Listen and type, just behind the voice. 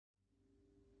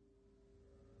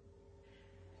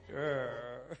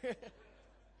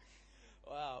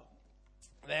Wow.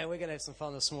 Man, we're going to have some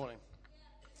fun this morning.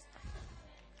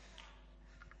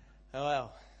 Oh,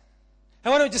 wow. Hey,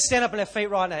 why don't we just stand up on our feet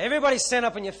right now? Everybody stand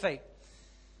up on your feet.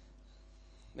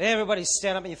 Everybody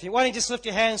stand up on your feet. Why don't you just lift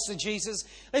your hands to Jesus?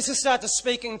 Let's just start to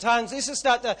speak in tongues. Let's just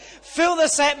start to fill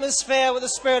this atmosphere with the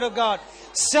Spirit of God.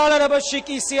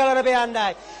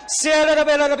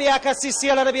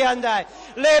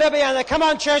 Come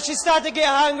on, church. Let's start to get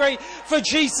hungry for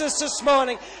Jesus this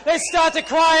morning. Let's start to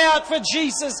cry out for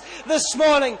Jesus this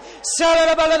morning.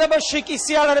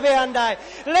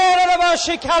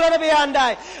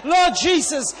 Lord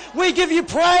Jesus, we give you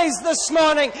praise this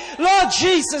morning. Lord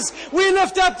Jesus, we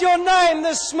lift up your name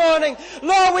this morning.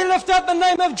 Lord, we lift up the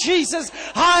name of Jesus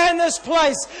high in this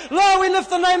place. Lord, we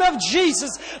lift the name of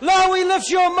Jesus. Lord, we lift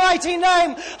your mighty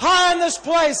name high in this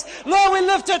place. Lord, we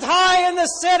lift it high in the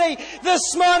city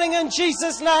this morning in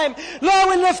Jesus' name. Lord,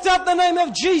 we lift up the name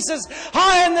of Jesus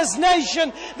high in this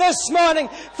nation this morning.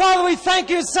 Father, we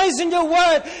thank you. It says in your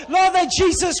word, Lord, that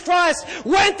Jesus Christ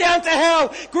went down to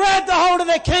hell, grabbed the hold of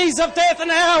the keys of death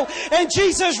and hell, and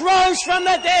Jesus rose from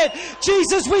the dead.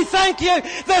 Jesus, we thank you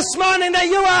this morning that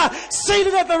you are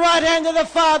seated at the right hand of the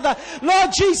Father.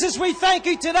 Lord Jesus, we thank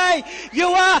you today.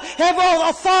 You have all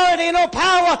authority and all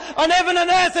power on heaven and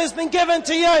earth has been given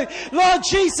to you. Lord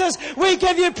Jesus, we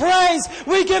give you praise.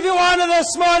 We give you honor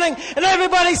this morning. And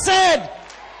everybody said,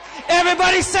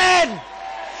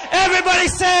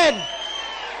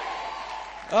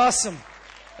 awesome.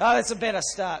 Oh, that's a better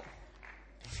start.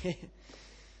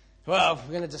 Well,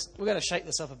 we're going to shake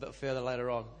this up a bit further later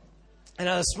on. And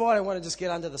this morning I want to just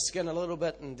get under the skin a little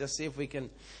bit and just see if we can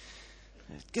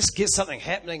just get something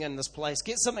happening in this place,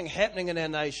 get something happening in our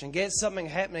nation, get something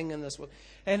happening in this world.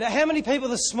 And how many people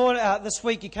this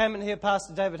week you came in here,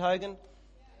 Pastor David Hogan?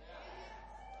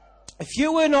 If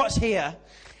you were not here,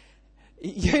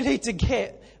 you need to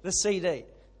get the CD.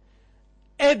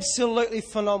 Absolutely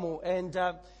phenomenal. And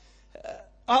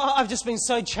I've just been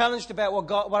so challenged about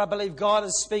what I believe God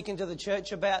is speaking to the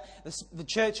church about, the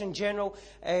church in general,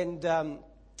 and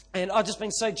I've just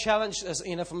been so challenged,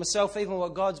 for myself, even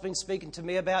what God's been speaking to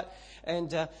me about.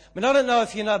 And I don't know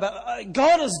if you know, but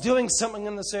God is doing something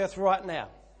in this earth right now.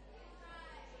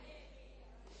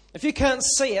 If you can't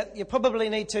see it, you probably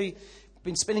need to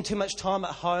been spending too much time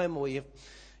at home, or you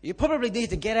probably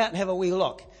need to get out and have a wee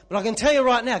look. But I can tell you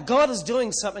right now, God is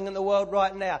doing something in the world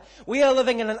right now. We are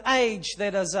living in an age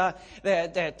that is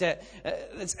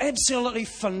it's absolutely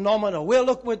phenomenal. We're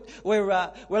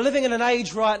living in an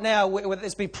age right now where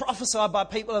it's been prophesied by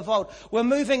people of old. We're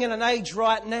moving in an age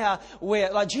right now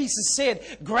where, like Jesus said,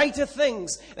 greater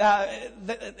things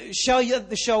shall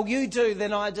you do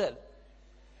than I did.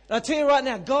 And I tell you right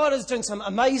now, God is doing some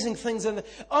amazing things. And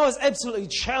I was absolutely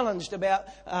challenged about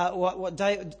what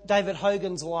David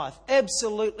Hogan's life.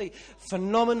 Absolutely,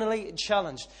 phenomenally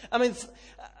challenged. I mean,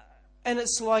 and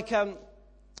it's like, I'm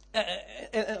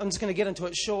just going to get into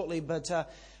it shortly, but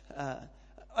I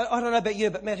don't know about you,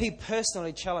 but Matt, he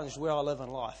personally challenged where I live in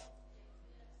life.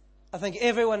 I think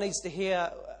everyone needs to hear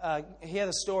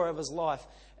the story of his life.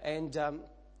 And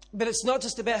but it's not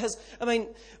just about his. I mean,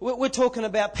 we're talking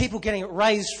about people getting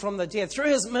raised from the dead.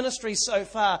 Through his ministry so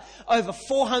far, over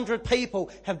 400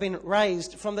 people have been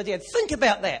raised from the dead. Think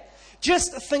about that.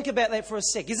 Just think about that for a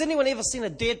sec. Has anyone ever seen a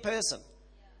dead person?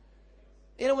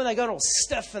 You know, when they've gone all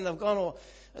stiff and they've gone all...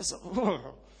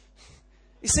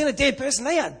 You've seen a dead person,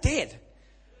 they are dead.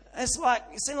 It's like,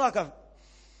 you seem like a...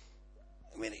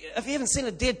 I mean, if you haven't seen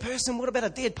a dead person, what about a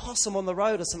dead possum on the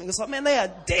road or something? It's like, man, they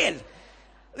are dead.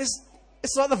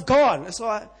 It's like they've gone. It's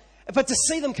like, but to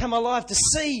see them come alive, to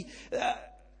see,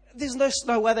 there's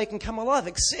no way they can come alive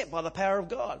except by the power of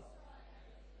God.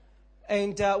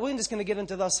 And we're just going to get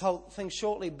into this whole thing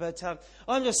shortly, but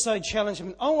I'm just so challenged. I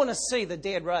mean, I want to see the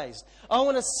dead raised. I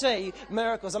want to see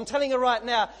miracles. I'm telling you right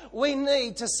now, we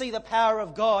need to see the power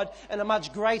of God in a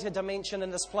much greater dimension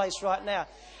in this place right now.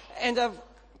 And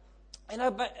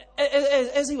but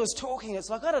as he was talking, it's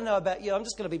like, I don't know about you. I'm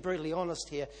just going to be brutally honest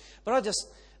here, but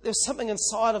there's something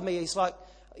inside of me. It's like,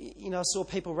 I saw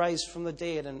people raised from the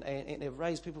dead and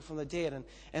raised people from the dead.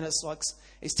 And it's like,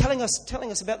 he's telling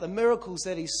us about the miracles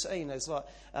that he's seen. It's like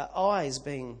eyes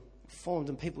being formed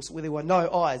in people where there were no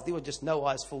eyes. There were just no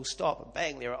eyes, full stop. And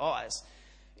bang, there are eyes.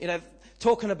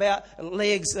 Talking about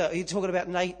legs, you're talking about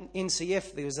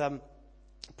NCF. There was,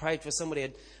 prayed for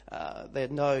somebody they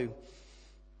had no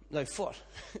foot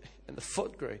and the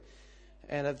foot grew.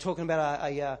 And I'm talking about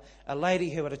a lady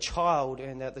who had a child,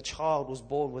 and the child was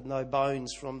born with no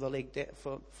bones from the leg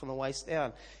from the waist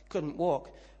down, couldn't walk,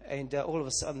 and all of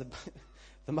a sudden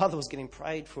the mother was getting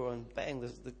prayed for, and bang,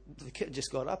 the kid just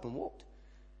got up and walked.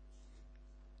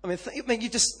 you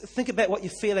just think about what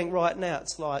you're feeling right now.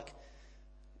 It's like,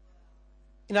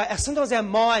 sometimes our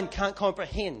mind can't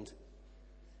comprehend.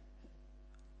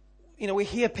 We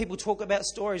hear people talk about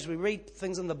stories. We read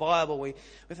things in the Bible. We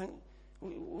think,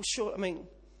 well, sure,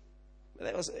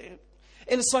 that was...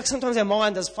 And it's like sometimes our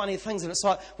mind does funny things, and it's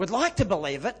like we'd like to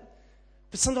believe it,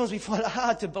 but sometimes we find it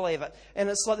hard to believe it. And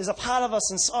it's like there's a part of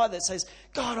us inside that says,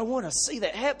 God, I want to see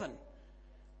that happen.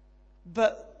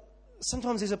 But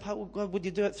sometimes there's a part, well, God, would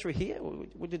you do it through here?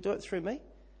 Would you do it through me?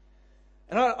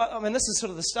 And this is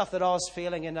sort of the stuff that I was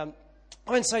feeling. And I've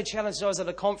been so challenged. I was at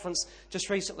a conference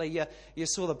just recently. You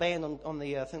saw the band on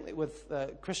the, I think, with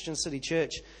Christian City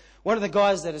Church. One of the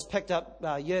guys that has picked up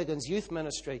Jurgen's youth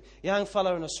ministry, young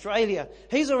fellow in Australia,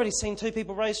 he's already seen 2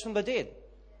 people raised from the dead.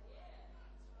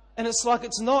 And it's like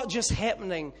it's not just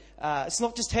happening. It's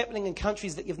not just happening in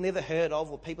countries that you've never heard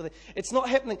of or people that... It's not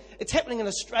happening. It's happening in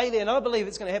Australia, and I believe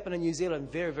it's going to happen in New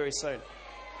Zealand very, very soon.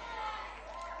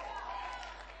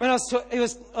 When I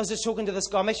was just talking to this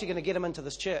guy. I'm actually going to get him into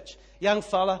this church. Young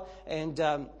fella, and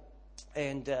how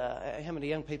many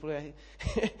young people are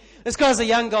here? This guy's a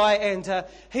young guy, and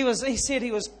he said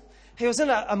he was in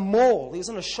a mall. He was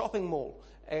in a shopping mall,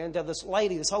 and this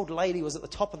old lady was at the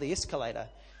top of the escalator,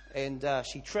 and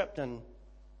she tripped and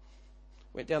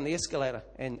went down the escalator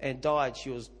and died. She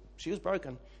was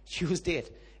broken. She was dead.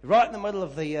 Right in the middle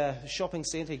of the shopping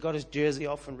centre, he got his jersey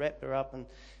off and wrapped her up and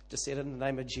just said, "In the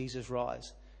name of Jesus,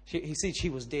 rise." He said she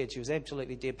was dead. She was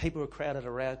absolutely dead. People were crowded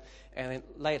around and they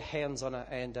laid hands on her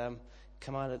and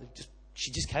commanded.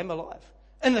 She just came alive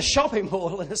in the shopping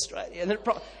mall in Australia, in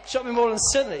the shopping mall in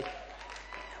Sydney.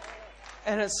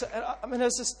 And I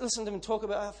was just listening to him talk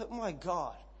about it. I thought, my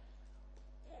God,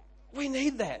 we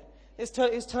need that. He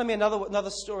was telling me another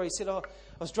story. He said, I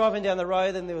was driving down the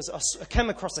road and I came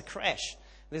across a crash.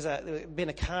 There been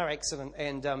a car accident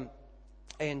and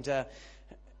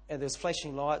there was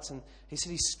flashing lights, and he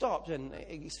said he stopped and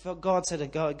he felt God said to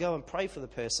go and pray for the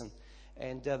person.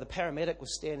 And the paramedic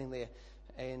was standing there,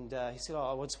 and he said,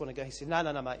 I just want to go. He said,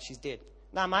 no, mate, she's dead.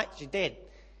 No, mate, she's dead.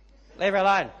 Leave her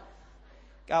alone.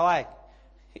 Go away.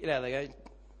 They go.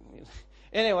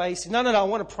 Anyway, he said, no, I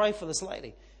want to pray for this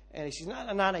lady. And he said,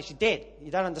 no, she's dead.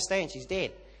 You don't understand, she's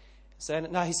dead. So,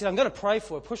 no, he said, I'm going to pray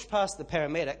for her. Pushed past the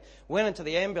paramedic, went into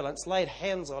the ambulance, laid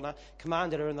hands on her,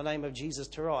 commanded her in the name of Jesus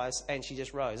to rise, and she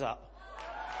just rose up.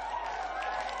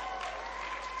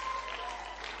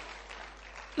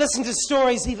 Listen to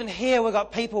stories even here. We've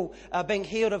got people being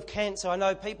healed of cancer. I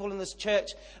know people in this church.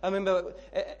 I remember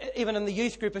even in the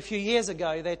youth group a few years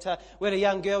ago that we had a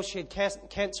young girl. She had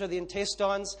cancer of the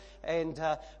intestines, and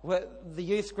the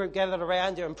youth group gathered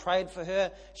around her and prayed for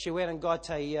her. She went and got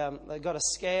a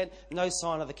scan. No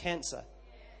sign of the cancer.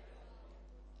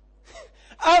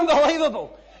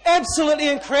 Unbelievable. Absolutely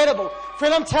incredible.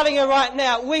 Friend, I'm telling you right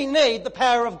now, we need the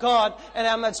power of God in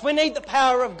our midst. We need the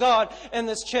power of God in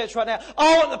this church right now.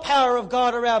 I want the power of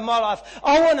God around my life.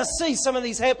 I want to see some of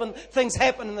these things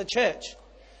happen in the church.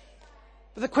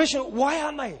 But the question, why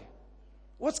aren't they?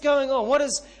 What's going on? We're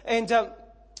going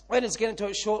to get into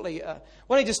it shortly. Why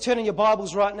don't you just turn in your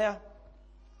Bibles right now?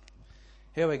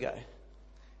 Here we go.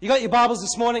 You got your Bibles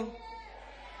this morning?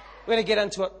 We're going to get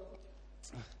into it.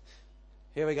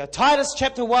 Here we go. Titus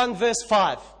chapter 1 verse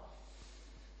 5.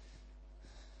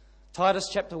 Titus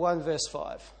chapter 1 verse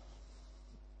 5.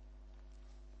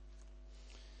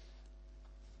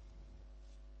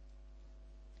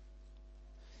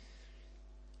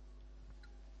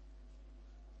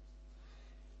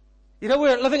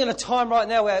 We're living in a time right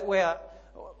now where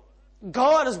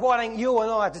God is wanting you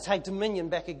and I to take dominion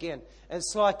back again.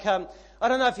 It's like, I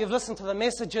don't know if you've listened to the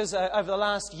messages over the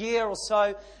last year or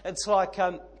so. It's like...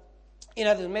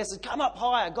 the message, come up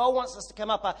higher. God wants us to come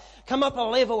up a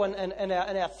level in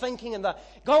our thinking. And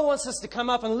God wants us to come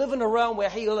up and live in a realm where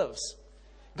He lives.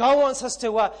 God wants us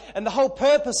to, and the whole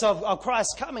purpose of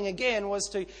Christ coming again was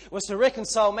to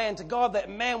reconcile man to God,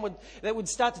 that would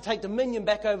start to take dominion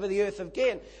back over the earth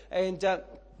again. And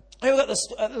we've got this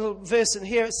little verse in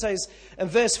here. It says in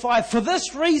verse 5, "For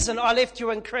this reason I left you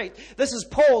in Crete." This is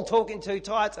Paul talking to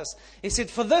Titus. He said,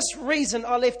 "For this reason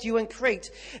I left you in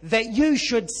Crete, that you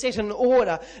should set in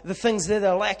order the things that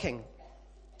are lacking."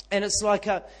 And it's like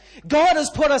God has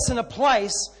put us in a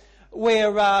place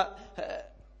where...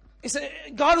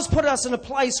 God has put us in a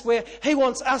place where He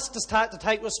wants us to start to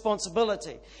take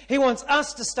responsibility. He wants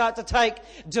us to start to take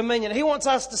dominion. He wants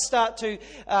us to start to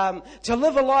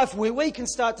live a life where we can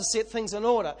start to set things in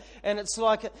order. And it's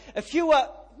like, if you were,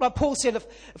 like Paul said,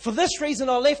 for this reason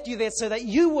I left you there so that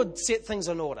you would set things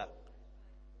in order.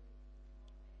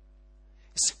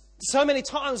 So many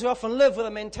times we often live with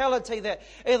a mentality that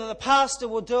either the pastor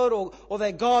will do it or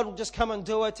that God will just come and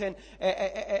do it.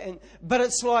 But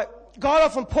it's like God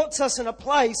often puts us in a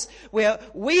place where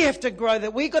we have to grow,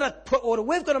 that we've got to put order,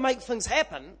 we've got to make things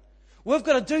happen. We've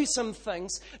got to do some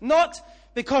things, not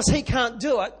because He can't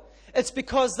do it. It's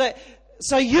because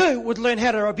so you would learn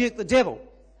how to rebuke the devil.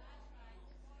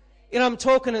 You know, I'm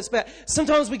talking, it's about,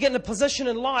 sometimes we get in a position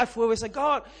in life where we say,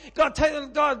 God,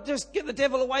 just get the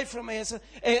devil away from me.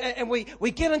 And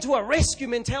we get into a rescue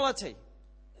mentality.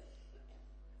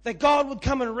 That God would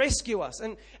come and rescue us.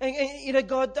 And you know,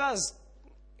 God does.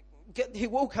 He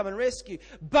will come and rescue.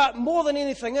 But more than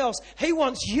anything else, He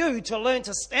wants you to learn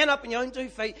to stand up on your own 2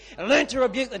 feet and learn to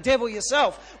rebuke the devil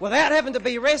yourself without having to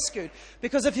be rescued.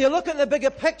 Because if you look at the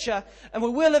bigger picture, and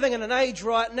we're living in an age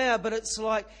right now, but it's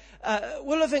like,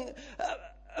 we're living,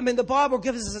 the Bible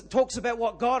talks about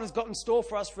what God has got in store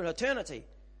for us for an eternity.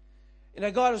 You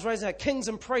know, God is raising our kings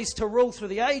and priests to rule through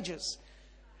the ages.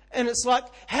 And it's like,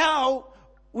 how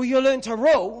will you learn to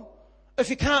rule if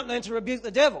you can't learn to rebuke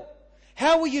the devil?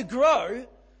 How will you grow?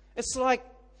 It's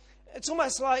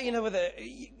almost like, you know, with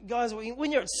the guys,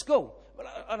 when you're at school.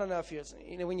 But I don't know if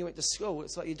when you went to school,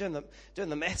 it's like you're doing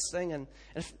the maths thing, and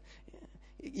if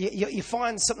you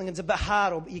find something that's a bit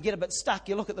hard or you get a bit stuck,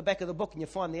 you look at the back of the book and you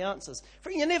find the answers.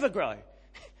 You never grow.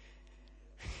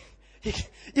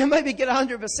 You maybe get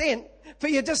 100%,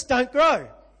 but you just don't grow.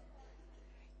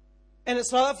 And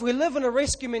it's like if we live in a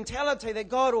rescue mentality that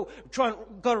God will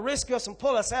rescue us and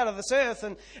pull us out of this earth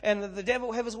and the devil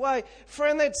will have his way.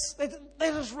 Friend, that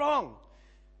is wrong.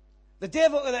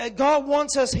 God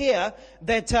wants us here,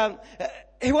 that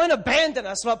He won't abandon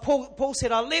us. Like Paul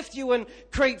said, I left you in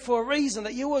Crete for a reason,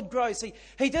 that you would grow. See,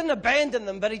 He didn't abandon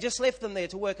them, but He just left them there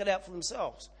to work it out for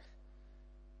themselves.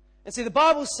 And see, the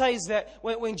Bible says that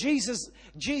when Jesus,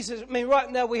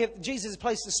 right now Jesus has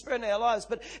placed the Spirit in our lives,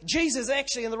 but Jesus is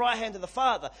actually in the right hand of the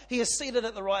Father. He is seated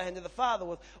at the right hand of the Father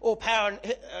with all power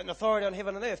and authority on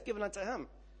heaven and earth given unto Him.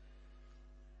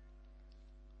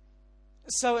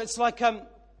 So it's like,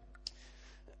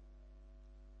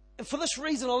 for this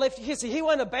reason I left you here. See, He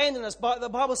won't abandon us, but the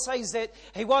Bible says that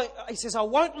He says, I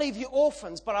won't leave you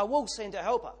orphans, but I will send a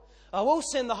helper. I will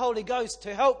send the Holy Ghost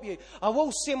to help you. I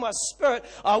will send my Spirit.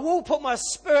 I will put my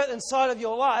Spirit inside of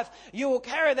your life. You will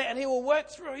carry that and He will work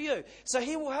through you. So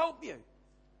He will help you.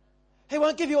 He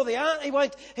won't give you all the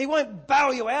answers. He won't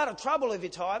bail you out of trouble every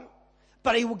time.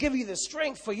 But He will give you the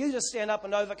strength for you to stand up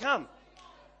and overcome.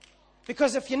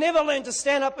 Because if you never learn to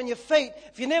stand up on your feet,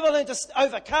 if you never learn to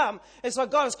overcome, it's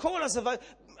like God has called us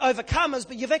overcomers,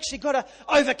 but you've actually got to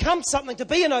overcome something to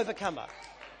be an overcomer.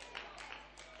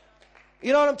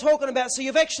 You know what I'm talking about? So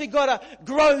you've actually got to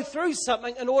grow through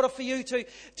something in order for you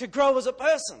to grow as a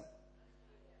person.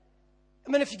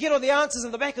 If you get all the answers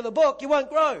in the back of the book, you won't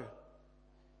grow.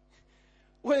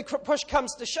 When push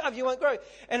comes to shove, you won't grow.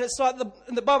 And it's like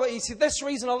in the Bible, He said, this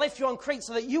reason I left you on Crete,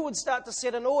 so that you would start to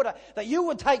set an order, that you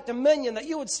would take dominion, that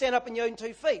you would stand up on your own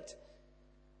 2 feet.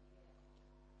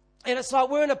 And it's like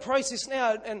we're in a process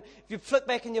now, and if you flip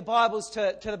back in your Bibles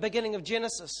to the beginning of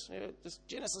Genesis, just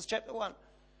Genesis chapter 1.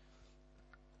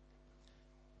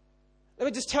 Let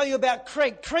me just tell you about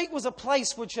Crete. Crete was a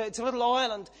place which it's a little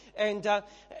island, and the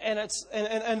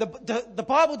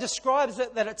Bible describes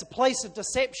it that it's a place of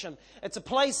deception. It's a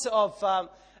place of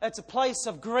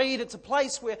greed. It's a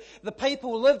place where the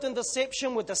people lived in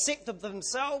deception, were deceptive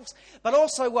themselves, but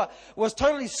also was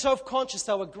totally self-conscious.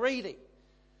 They were greedy,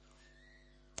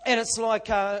 and it's like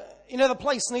the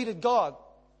place needed God,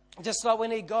 just like we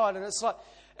need God, and it's like.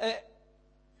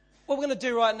 What we're going to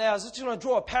do right now is just going to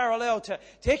draw a parallel to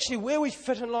actually where we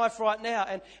fit in life right now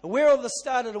and where all this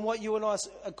started and what you and I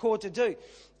are called to do.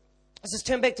 Let's just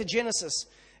turn back to Genesis.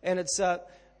 And it's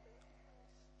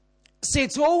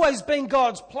always been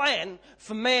God's plan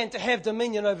for man to have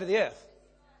dominion over the earth.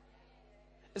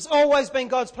 It's always been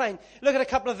God's plan. Look at a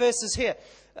couple of verses here.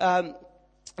 In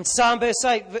Psalm 8,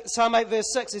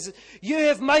 verse 6, it says, you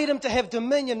have made him to have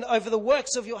dominion over the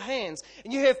works of your hands,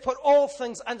 and you have put all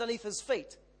things underneath his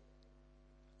feet.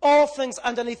 All things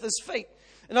underneath his feet.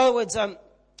 In other words,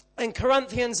 in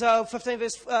Corinthians 15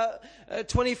 verse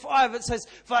 25, it says,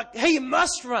 for he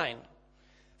must reign,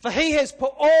 for he has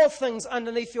put all things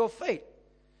underneath your feet.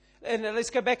 And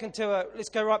let's go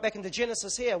right back into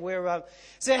Genesis here, where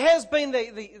so it has been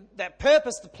that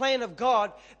purpose, the plan of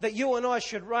God, that you and I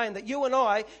should reign, that you and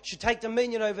I should take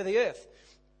dominion over the earth,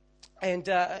 and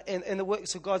the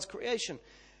works of God's creation.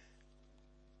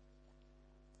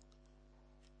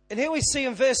 And here we see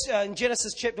in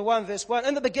Genesis chapter 1, verse 1,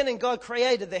 in the beginning God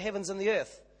created the heavens and the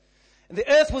earth. And the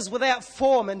earth was without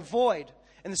form and void,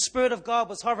 And the Spirit of God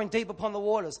was hovering deep upon the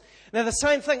waters. Now, the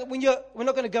same thing, we're not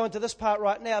going to go into this part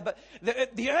right now, but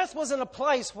the earth was in a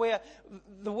place where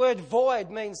the word void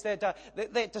means that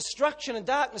destruction and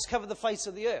darkness covered the face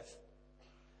of the earth.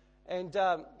 And,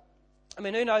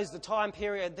 who knows the time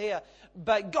period there?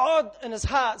 But God, in His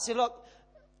heart, said, look,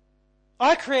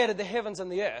 I created the heavens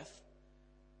and the earth.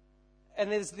 And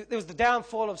there was the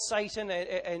downfall of Satan,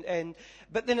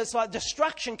 but then it's like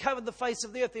destruction covered the face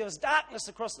of the earth. There was darkness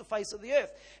across the face of the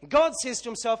earth. And God says to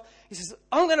Himself, He says,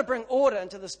 I'm going to bring order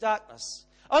into this darkness.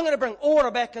 I'm going to bring order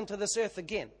back into this earth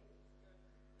again.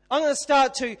 I'm going to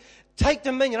start to take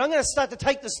dominion. I'm going to start to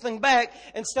take this thing back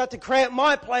and start to create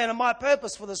my plan and my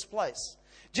purpose for this place.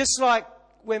 Just like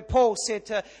when Paul said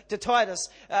to Titus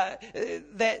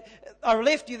that I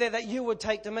left you there that you would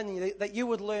take dominion, that you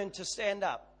would learn to stand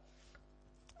up.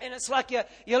 And it's like you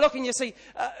look and you see,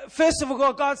 first of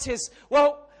all, God says,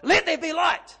 well, let there be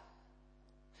light.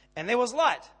 And there was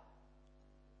light.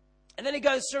 And then He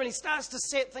goes through and He starts to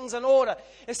set things in order.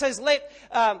 It says,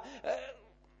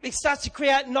 He starts to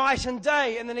create night and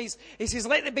day. And then He says,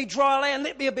 let there be dry land,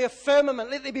 let there be a firmament,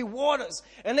 let there be waters,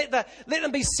 and let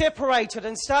them be separated.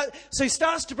 So He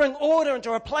starts to bring order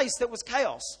into a place that was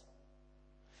chaos.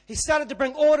 He started to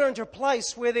bring order into a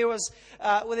place where there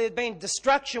had been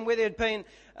destruction, where there had been,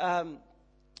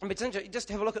 just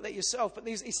have a look at that yourself. But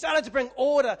he started to bring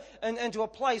order into a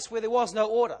place where there was no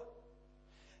order.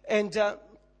 And then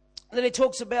He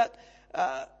talks about,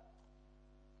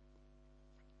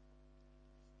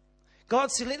 God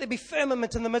said, let there be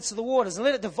firmament in the midst of the waters, and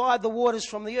let it divide the waters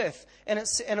from the earth. And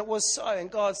it was so.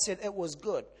 And God said it was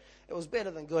good. It was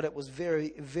better than good. It was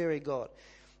very, very good.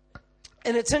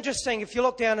 And it's interesting, if you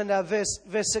look down in verse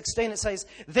 16, it says,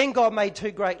 then God made two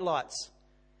great lights.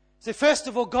 So first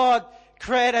of all, God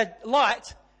created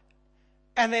light,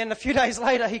 and then a few days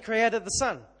later, He created the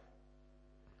sun.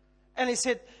 And He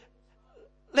said,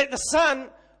 let the sun,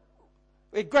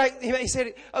 He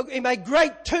said, He made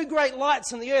two great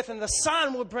lights in the earth, and the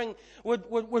sun would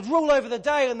rule over the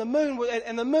day, and the moon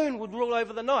would rule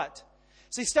over the night.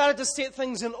 So He started to set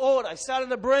things in order. He started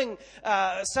to bring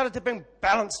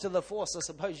balance to the force, I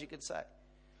suppose you could say.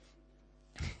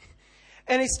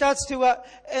 And He starts to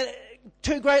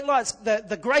two great lights,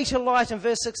 the greater light in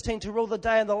verse 16 to rule the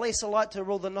day, and the lesser light to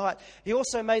rule the night. He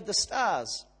also made the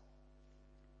stars.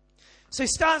 So He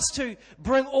starts to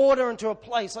bring order into a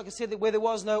place, like I said, where there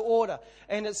was no order.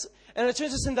 And it's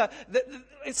interesting that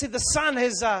it said the sun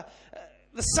has.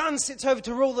 The sun sits over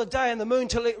to rule the day and the moon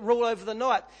to rule over the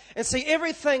night. And see,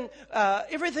 everything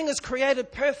is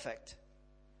created perfect.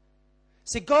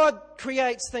 See, God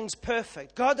creates things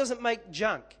perfect. God doesn't make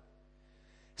junk.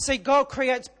 See, God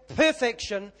creates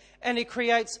perfection and He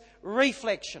creates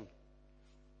reflection.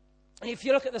 And if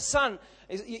you look at the sun,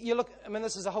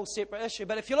 this is a whole separate issue,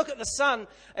 but if you look at the sun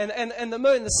and the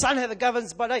moon, the sun has the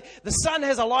governs by day. The sun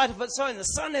has a light of its own. The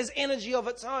sun has energy of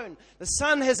its own. The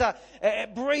sun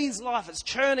it breathes life. It's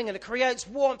churning and it creates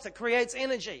warmth. It creates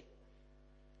energy.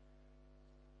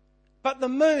 But the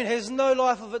moon has no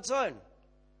life of its own.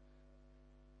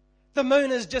 The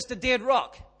moon is just a dead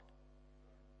rock.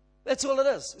 That's all it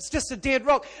is. It's just a dead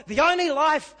rock. The only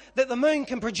life that the moon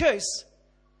can produce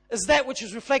is that which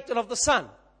is reflected of the sun.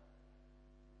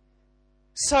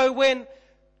 So when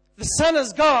the sun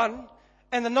is gone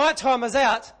and the nighttime is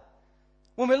out,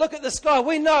 when we look at the sky,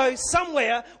 we know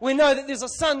that there's a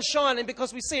sun shining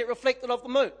because we see it reflected off the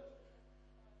moon.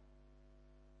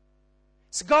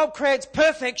 So God creates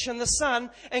perfection, the sun,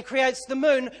 and creates the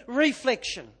moon,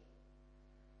 reflection.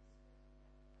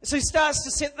 So He starts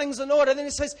to set things in order. Then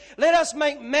He says, let us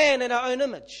make man in our own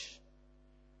image.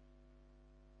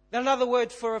 Now, another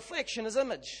word for reflection is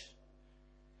image.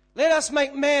 Let us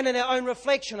make man in our own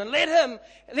reflection, and let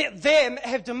them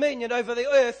have dominion over the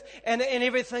earth and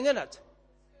everything in it.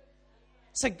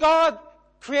 So God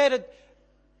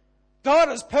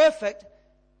is perfect.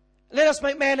 Let us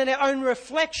make man in our own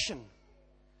reflection.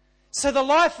 So the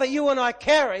life that you and I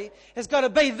carry has got to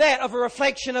be that of a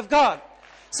reflection of God.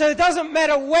 So it doesn't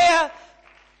matter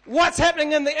what's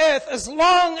happening in the earth, as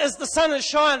long as the sun is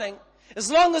shining,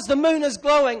 as long as the moon is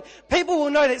glowing, people will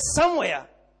know that somewhere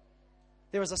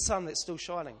there is a sun that's still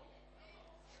shining.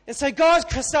 And so God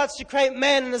starts to create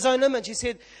man in His own image. He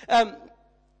said, let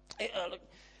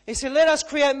us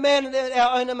create man in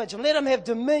our own image and let him have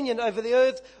dominion over the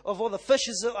earth of all the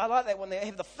fishes. I like that one. They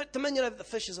have the dominion over the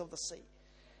fishes of the sea.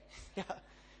 Yeah,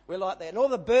 we like that. And all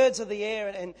the birds of the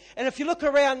air. And if you look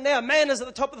around now, man is at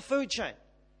the top of the food chain.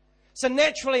 So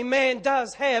naturally man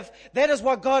does have, that's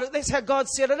how God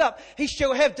set it up. He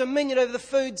shall have dominion over the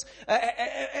foods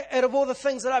out of all the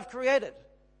things that I've created.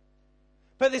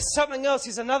 But there's something else.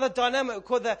 There's another dynamic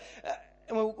called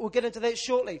and we'll get into that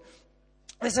shortly.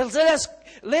 It says,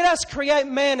 let us create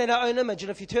man in our own image. And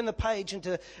if you turn the page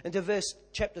into verse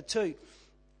chapter 2,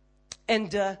 and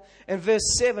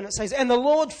verse 7, it says, and the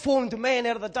Lord formed man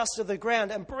out of the dust of the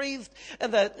ground and breathed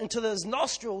into his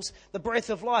nostrils the breath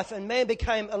of life, and man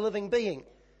became a living being.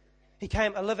 He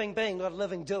became a living being, not a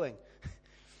living doing.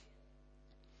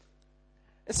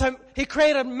 And so he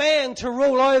created man to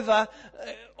rule over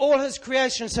all his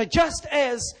creation. So just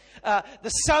as the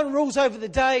sun rules over the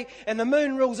day and the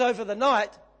moon rules over the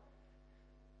night,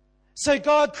 so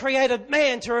God created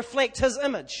man to reflect his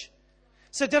image.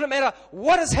 So it doesn't matter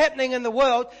what is happening in the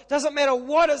world, doesn't matter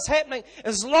what is happening,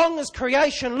 as long as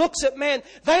creation looks at man,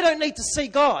 they don't need to see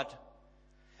God.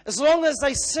 As long as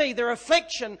they see the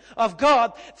reflection of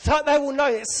God, they will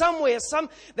know that somewhere,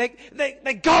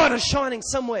 that God is shining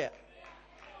somewhere.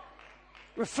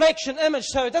 Reflection, image.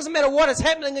 So it doesn't matter what is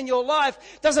happening in your life,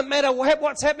 doesn't matter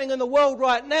what's happening in the world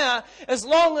right now, as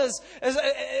long as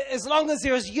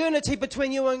there is unity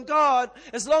between you and God,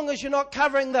 as long as you're not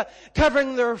covering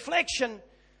the reflection,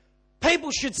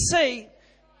 people should see.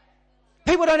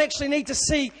 People don't actually need to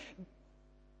see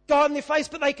God in their face,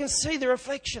 but they can see the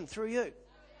reflection through you.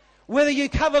 Whether you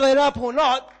cover that up or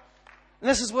not, and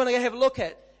this is what I'm going to have a look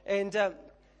at. And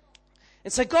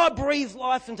so God breathed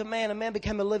life into man, and man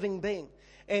became a living being.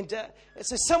 And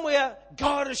so somewhere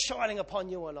God is shining upon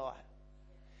you and I.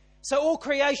 So all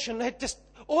creation,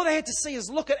 all they had to see is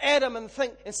look at Adam and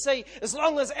think and see, as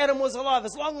long as Adam was alive,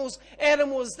 as long as Adam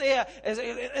was there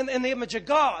in the image of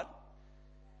God.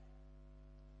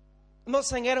 I'm not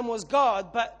saying Adam was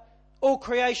God, but all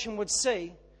creation would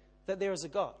see that there is a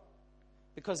God.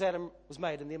 Because Adam was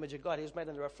made in the image of God. He was made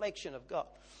in the reflection of God.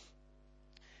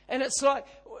 And it's like,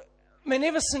 I mean,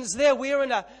 ever since there, we're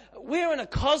in a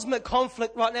cosmic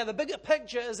conflict right now. The bigger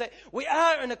picture is that we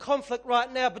are in a conflict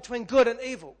right now between good and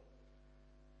evil.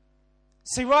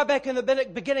 See, right back in the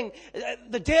beginning,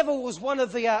 the devil was one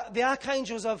of the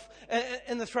archangels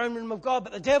in the throne room of God,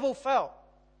 but the devil fell.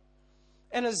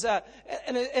 And as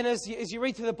you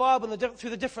read through the Bible and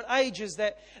through the different ages,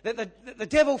 that the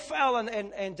devil fell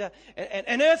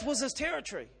and earth was his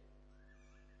territory.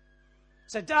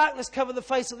 So darkness covered the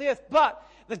face of the earth, but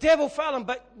the devil fell,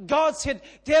 but God said,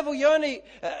 devil,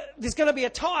 there's going to be a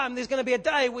time, there's going to be a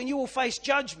day when you will face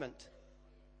judgment.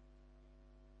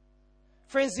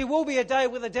 Friends, there will be a day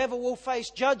where the devil will face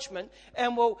judgment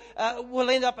and will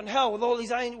end up in hell with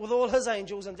all his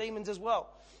angels and demons as well.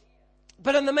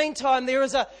 But in the meantime, there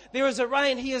is a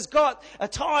reign. He has got a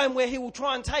time where he will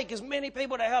try and take as many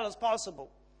people to hell as possible.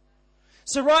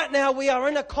 So right now we are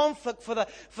in a conflict for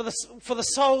the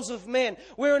souls of men.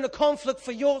 We're in a conflict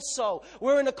for your soul.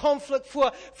 We're in a conflict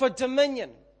for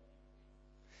dominion.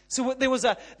 So there was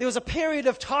a period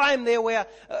of time there where,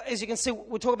 as you can see,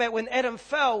 we'll talk about when Adam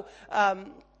fell, that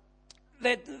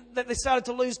they started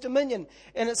to lose dominion.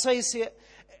 And it says here,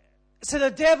 so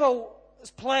the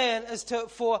devil's plan is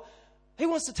he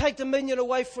wants to take dominion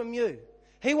away from you.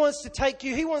 He wants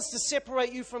to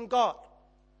separate you from God.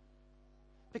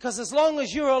 Because as long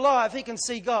as you're alive, he can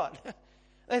see God.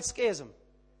 That scares him.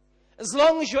 As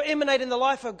long as you're emanating the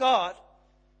life of God,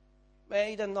 man,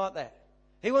 he doesn't like that.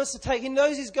 He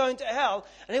knows he's going to hell,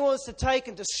 and he wants to take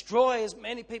and destroy as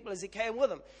many people as he can with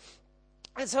him.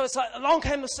 And so it's like, along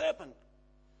came the serpent.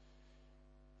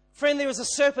 Friend, there is a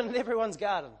serpent in everyone's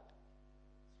garden.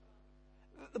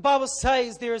 The Bible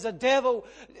says there is a devil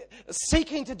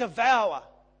seeking to devour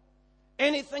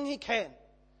anything he can.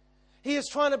 He is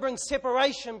trying to bring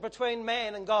separation between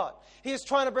man and God. He is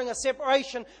trying to bring a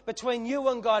separation between you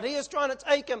and God. He is trying to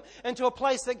take him into a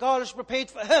place that God has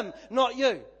prepared for him, not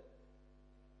you.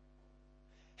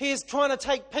 He is trying to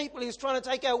take people, he is trying to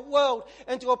take our world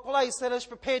into a place that is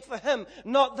prepared for him,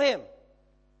 not them.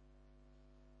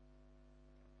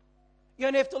 You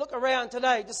only have to look around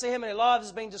today to see how many lives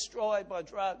have been destroyed by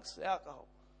drugs, alcohol.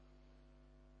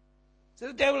 So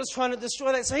the devil is trying to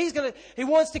destroy that. So he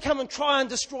wants to come and try and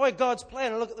destroy God's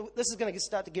plan. And look, this is going to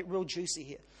start to get real juicy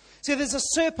here. See, there's a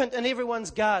serpent in everyone's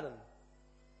garden.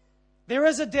 There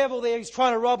is a devil there who's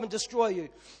trying to rob and destroy you.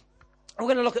 We're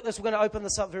going to look at this. We're going to open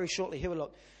this up very shortly. Here we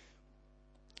look.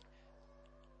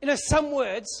 You know, some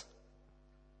words,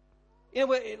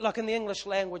 like in the English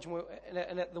language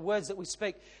and the words that we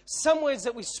speak, some words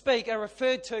that we speak are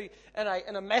referred to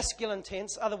in a masculine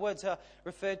tense. Other words are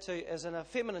referred to as in a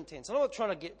feminine tense. I'm not trying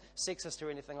to get sexist or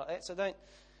anything like that, so don't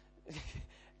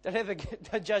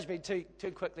judge me too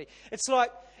quickly. It's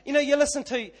like, you know, you listen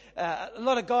to a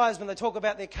lot of guys when they talk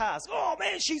about their cars. Oh,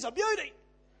 man, she's a beauty.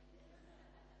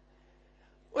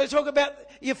 Well, they talk about,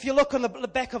 if you look on the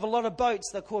back of a lot of boats,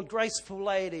 they're called Graceful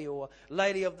Lady or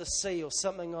Lady of the Sea or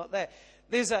something like that.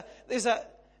 There's a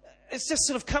it just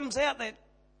sort of comes out that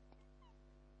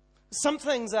some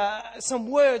things are, some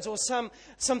words or some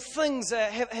things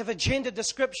have a gender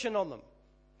description on them.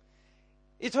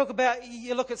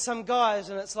 You look at some guys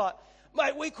and it's like,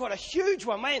 mate, we caught a huge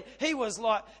one, man. He was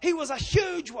a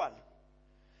huge one.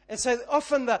 And so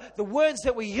often the words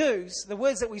that we use, the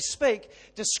words that we speak,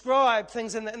 describe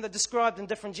things and they're described in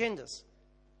different genders.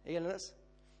 Are you getting this?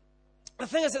 The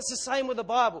thing is, it's the same with the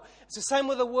Bible. It's the same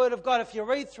with the Word of God. If you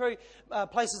read through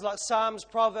places like Psalms,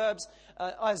 Proverbs,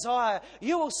 Isaiah,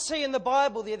 you will see in the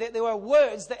Bible that there are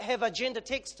words that have a gender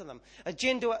text to them, a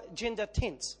gender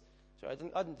tense. Sorry,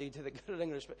 I didn't do that good at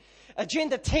English, but a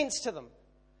gender tense to them.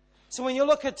 So when you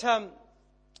look at,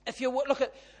 if you look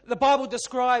at, the Bible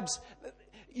describes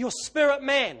your spirit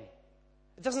man.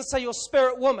 It doesn't say your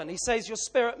spirit woman. He says your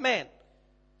spirit man.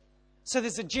 So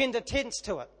there's a gender tense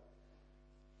to it.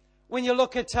 When you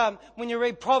look at, when you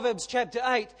read Proverbs chapter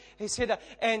 8, he said,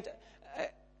 it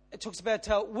talks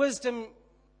about wisdom,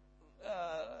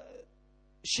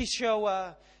 she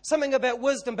shall, something about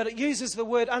wisdom, but it uses the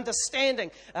word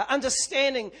understanding.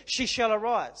 Understanding, she shall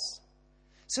arise.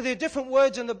 So there are different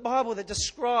words in the Bible that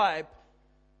describe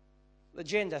the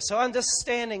gender. So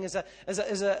understanding is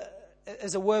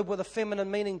a word with a feminine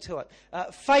meaning to it.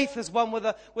 Faith is one with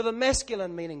a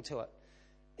masculine meaning to it.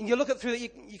 And you look at through that,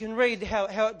 you can read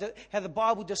how the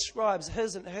Bible describes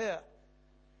his and her.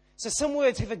 So some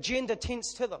words have a gender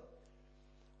tense to them.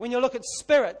 When you look at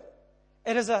spirit,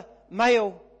 it is a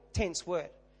male tense word.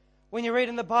 When you read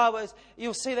in the Bible,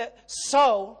 you'll see that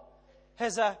soul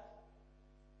has a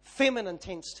feminine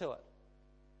tense to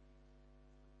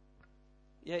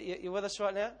it. You with us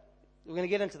right now? We're going to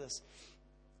get into this.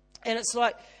 And it's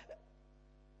like,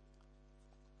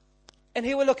 and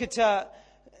here we look at,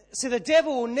 see, the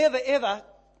devil will never ever,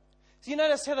 so you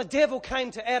notice how the devil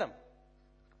came to Adam.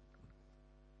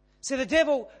 See, the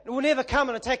devil will never come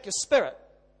and attack your spirit.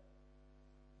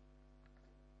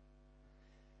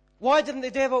 Why didn't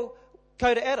the devil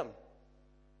go to Adam?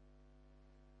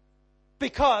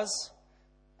 Because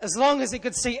as long as he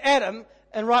could see Adam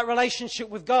in right relationship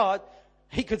with God,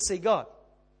 he could see God.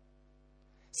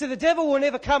 See, the devil will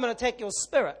never come and attack your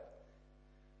spirit.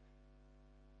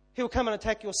 He'll come and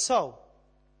attack your soul.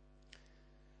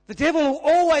 The devil will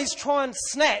always try and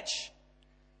snatch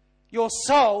your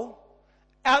soul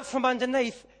out from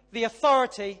underneath the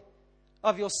authority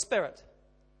of your spirit.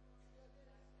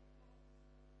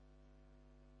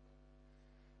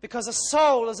 Because a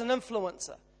soul is an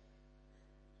influencer.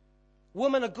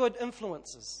 Women are good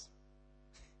influencers.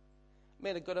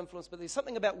 Men are good influence, but there's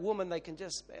something about women, they can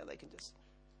just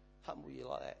humble you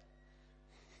like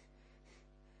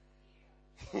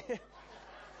that.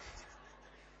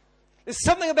 There's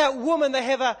something about women, they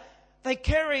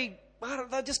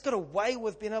just got a way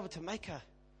with being able to make a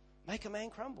man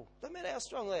crumble. No matter how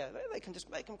strong they are, they can just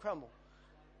make him crumble.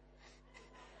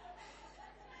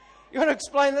 You want to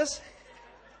explain this?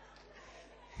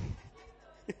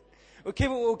 We'll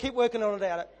keep working on it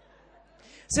out.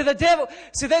 So the devil,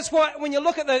 that's why when you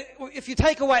look at if you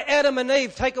take away Adam and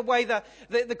Eve, take away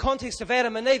the context of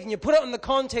Adam and Eve, and you put it in the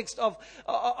context of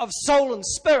soul and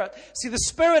spirit. See, the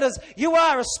spirit is, you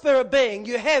are a spirit being.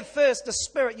 You have first a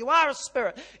spirit. You are a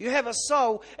spirit. You have a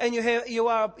soul, and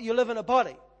you live in a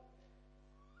body.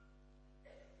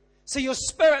 So your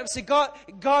spirit, see,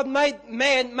 God made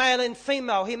man, male and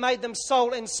female. He made them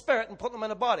soul and spirit and put them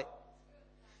in a body.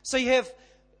 So you have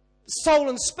soul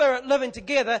and spirit living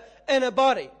together in a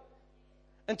body.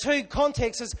 And two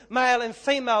contexts is male and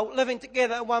female living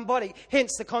together in one body.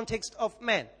 Hence the context of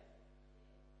man.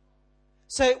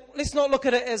 So let's not look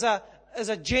at it as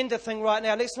a gender thing right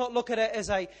now. Let's not look at it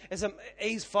as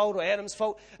Eve's fault or Adam's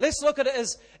fault. Let's look at it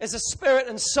as a spirit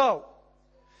and soul.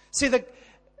 See,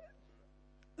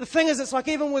 the thing is, it's like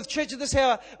even with church, this is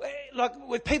how, like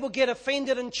when people get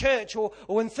offended in church or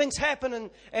when things happen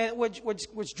and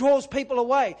which draws people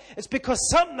away, it's because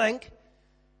something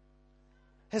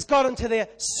has got into their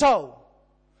soul.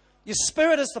 Your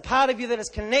spirit is the part of you that is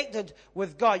connected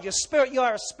with God. Your spirit, you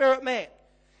are a spirit man.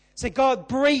 So God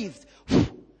breathed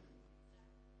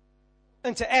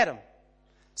into Adam.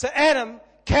 So Adam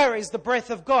carries the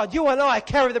breath of God. You and I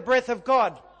carry the breath of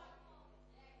God.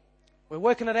 We're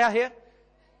working it out here.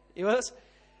 You with us?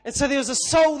 And so there was a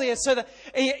soul there. So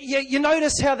you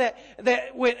notice how that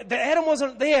when Adam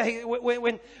wasn't there,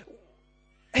 when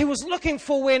he was looking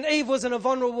for when Eve was in a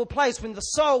vulnerable place, when the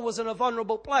soul was in a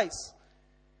vulnerable place.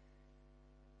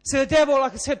 So the devil,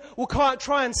 like I said, will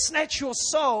try and snatch your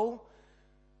soul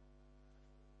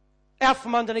out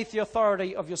from underneath the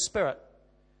authority of your spirit.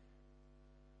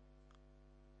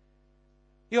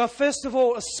 You are first of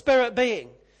all a spirit being,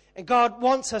 and God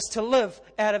wants us to live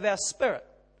out of our spirit.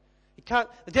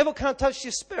 The devil can't touch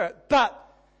your spirit, but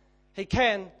he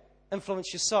can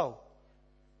influence your soul.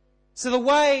 So the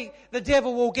way the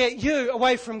devil will get you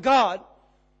away from God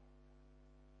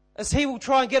is he will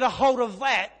try and get a hold of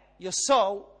that, your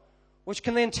soul, which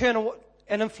can then turn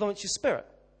and influence your spirit.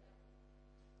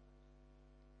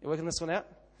 You working this one out?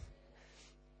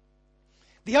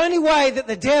 The only way that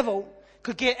the devil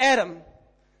could get Adam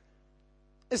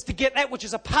is to get that which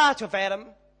is a part of Adam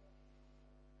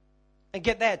and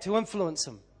get that to influence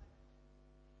him.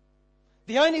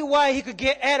 The only way he could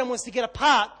get Adam was to get a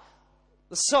part,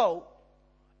 the soul,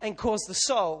 and cause the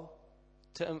soul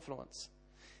to influence.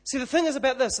 See, the thing is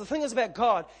about this. The thing is about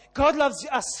God. God loves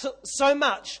us so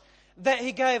much that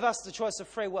he gave us the choice of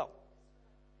free will.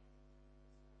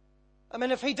 I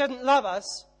mean, if he didn't love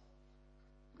us,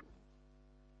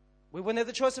 we wouldn't have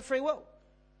the choice of free will.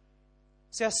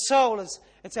 See, our soul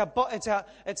it's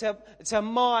our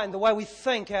mind, the way we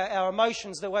think, our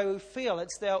emotions, the way we feel.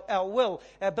 It's our will,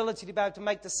 our ability to be able to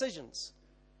make decisions.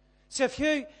 So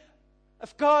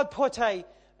if God put a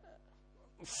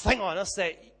thing on us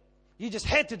that you just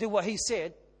had to do what he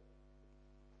said,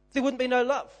 there wouldn't be no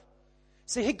love.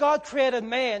 See, God created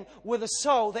man with a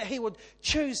soul that he would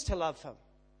choose to love him.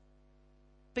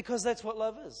 Because that's what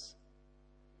love is.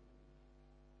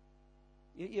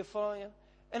 You're following it?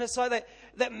 And it's like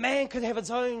that man could have his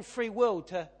own free will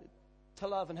to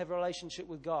love and have a relationship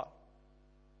with God.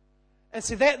 And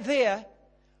see, that there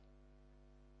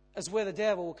is where the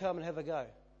devil will come and have a go.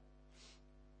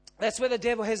 That's where the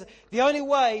devil has... The only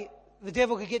way the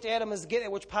devil could get to Adam is to get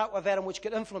that which part of Adam which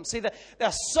could influence. See,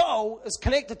 our soul is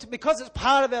connected to... Because it's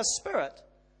part of our spirit,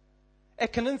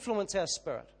 it can influence our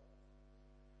spirit.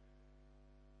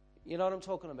 You know what I'm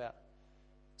talking about?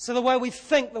 So the way we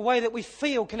think, the way that we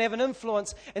feel can have an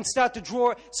influence and start to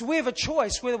draw. So we have a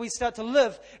choice whether we start to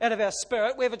live out of our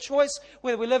spirit. We have a choice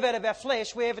whether we live out of our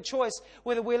flesh. We have a choice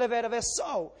whether we live out of our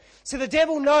soul. So the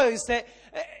devil knows that,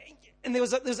 and there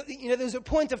was a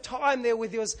point of time there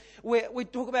where we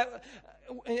talk about,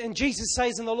 and Jesus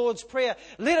says in the Lord's Prayer,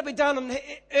 let it be done on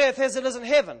earth as it is in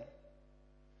heaven.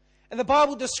 And the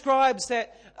Bible describes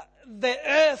that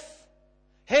earth,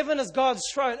 heaven is God's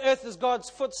throne, earth is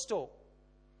God's footstool.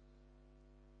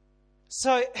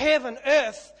 So heaven,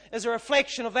 earth, is a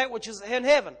reflection of that which is in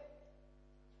heaven.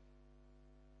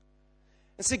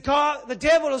 And so the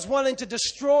devil is wanting to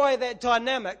destroy that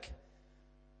dynamic.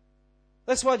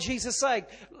 That's why Jesus said,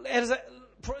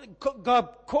 God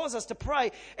calls us to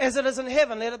pray, as it is in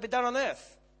heaven, let it be done on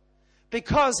earth.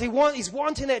 Because he's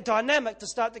wanting that dynamic to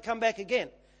start to come back again.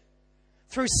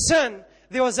 Through sin,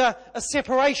 there was a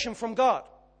separation from God.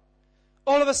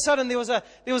 All of a sudden, there was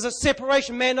a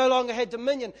separation. Man no longer had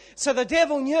dominion. So the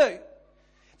devil knew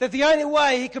that the only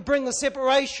way he could bring the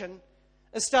separation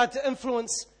is start to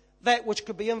influence that which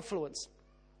could be influenced.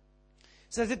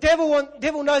 So the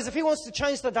devil knows if he wants to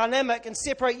change the dynamic and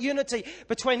separate unity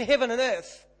between heaven and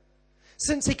earth,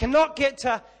 since he cannot get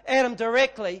to Adam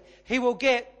directly, he will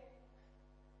get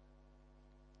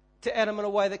to Adam in a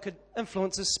way that could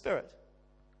influence his spirit.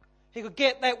 He could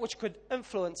get that which could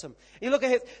influence him. You look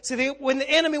ahead. So when the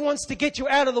enemy wants to get you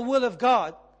out of the will of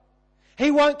God,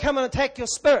 he won't come and attack your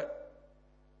spirit.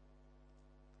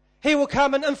 He will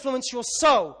come and influence your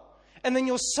soul. And then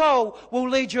your soul will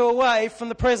lead you away from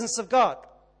the presence of God.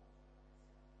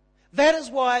 That is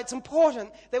why it's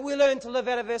important that we learn to live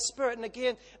out of our spirit. And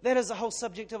again, that is a whole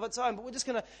subject of its own. But we're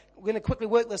going to quickly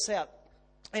work this out.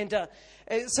 And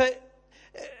so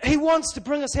he wants to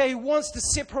bring us here. He wants to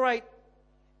separate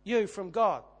you from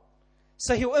God.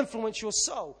 So he'll influence your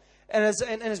soul. And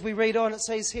as we read on, it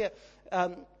says here,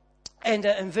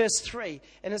 in verse 3,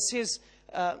 and it says,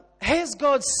 has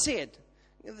God said,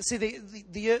 see,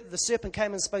 the serpent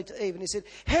came and spoke to Eve, and he said,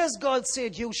 has God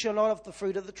said, you shall not have the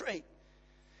fruit of the tree?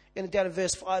 And down in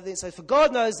verse 5, then it says, for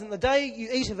God knows that in the day you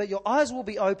eat of it, your eyes will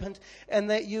be opened, and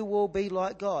that you will be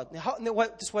like God. Now,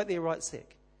 just wait there right a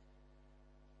sec.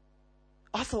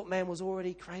 I thought man was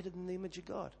already created in the image of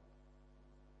God.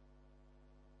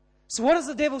 So what is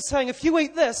the devil saying? If you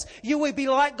eat this, you will be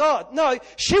like God. No,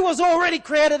 she was already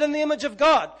created in the image of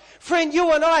God. Friend,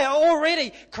 you and I are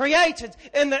already created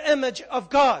in the image of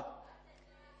God.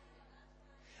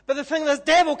 But the thing is, the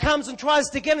devil comes and tries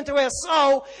to get into our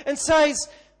soul and says,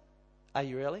 are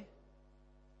you really?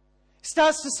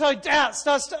 Starts to sow doubt,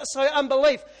 starts to sow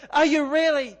unbelief. Are you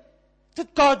really?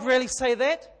 Did God really say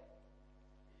that?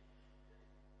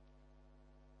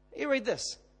 You read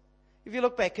this. If you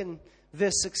look back in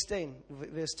verse 16,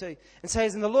 verse 2, and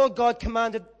says, and the Lord God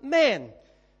commanded man,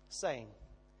 saying.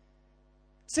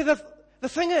 See, the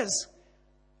thing is,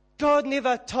 God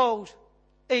never told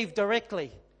Eve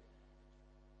directly,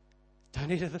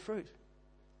 don't eat of the fruit.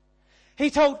 He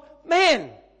told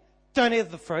man, don't eat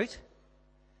of the fruit.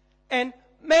 And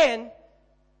man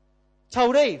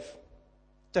told Eve,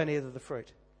 don't eat of the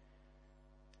fruit.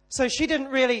 So she didn't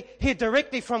really hear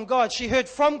directly from God. She heard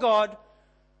from God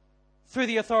through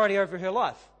the authority over her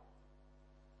life.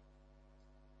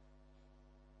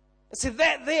 So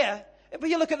that there, but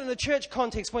you look at it in the church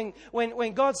context,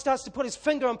 when God starts to put his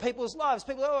finger on people's lives,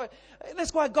 people, oh,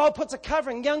 that's why God puts a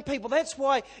covering. Young people, that's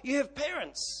why you have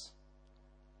parents.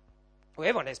 Well,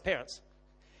 everyone has parents.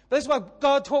 But that's why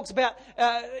God talks about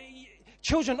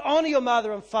children, honor your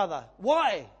mother and father.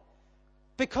 Why?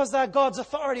 Because they're God's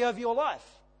authority over your life.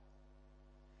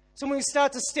 So when we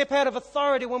start to step out of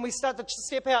authority, when we start to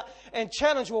step out and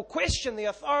challenge or question the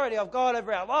authority of God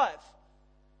over our life,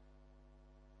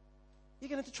 you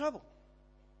get into trouble.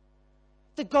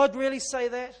 Did God really say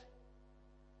that?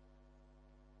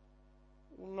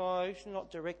 No,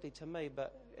 not directly to me,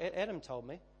 but Adam told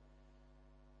me.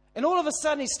 And all of a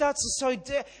sudden he starts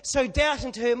to sow doubt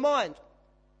into her mind.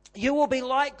 You will be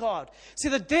like God. See,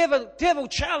 the devil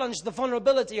challenged the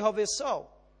vulnerability of her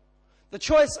soul, the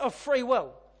choice of free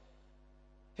will.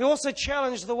 He also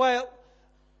challenged the way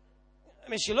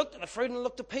she looked at the fruit and it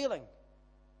looked appealing.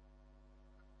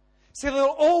 See, there will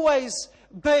always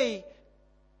be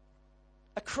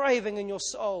a craving in your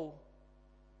soul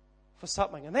for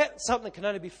something. And that something can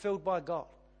only be filled by God.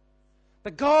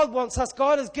 But God wants us,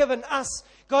 God has given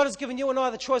you and I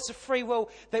the choice of free will,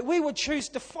 that we would choose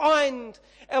to find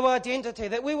our identity,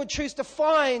 that we would choose to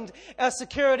find our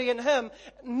security in Him,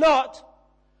 not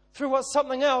through what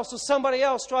something else or somebody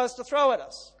else tries to throw at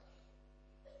us.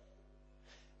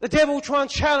 The devil will try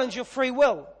and challenge your free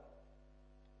will.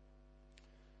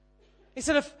 He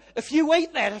said, if you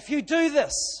eat that, if you do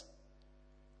this,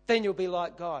 then you'll be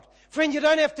like God. Friend, you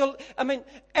don't have to,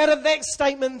 out of that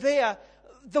statement there,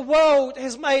 the world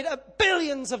has made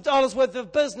billions of dollars worth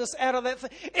of business out of that.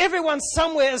 Everyone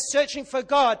somewhere is searching for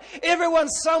God. Everyone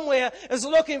somewhere is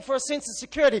looking for a sense of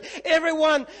security.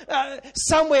 Everyone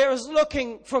somewhere is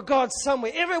looking for God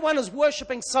somewhere. Everyone is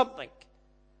worshipping something.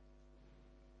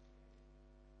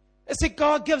 It's that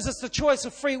God gives us the choice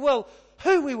of free will,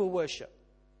 who we will worship.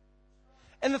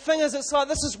 And the thing is, it's like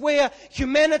this is where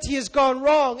humanity has gone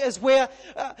wrong, is where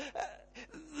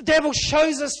the devil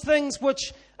shows us things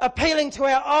which are appealing to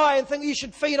our eye and think you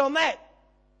should feed on that.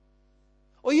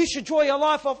 Or you should draw your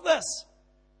life off this.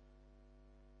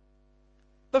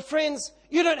 But friends,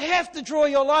 you don't have to draw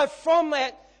your life from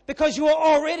that because you are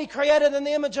already created in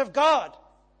the image of God.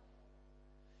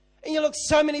 And you look,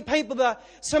 so many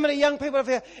young people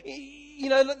over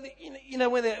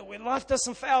here, when life does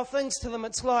some foul things to them,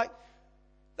 it's like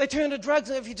they turn to drugs,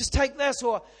 and if you just take this,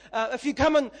 or if you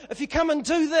come and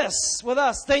do this with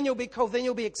us, then you'll be cool, then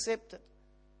you'll be accepted.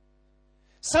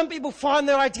 Some people find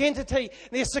their identity,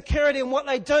 their security in what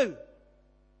they do.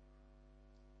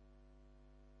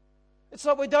 It's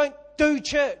like we don't do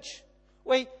church.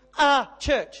 We are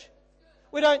church.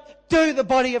 We don't do the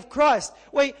body of Christ.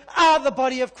 We are the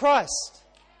body of Christ.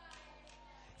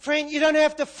 Friend, you don't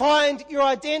have to find your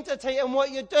identity in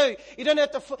what you do. You don't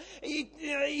have to.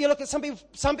 You look at some people.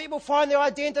 Some people find their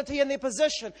identity in their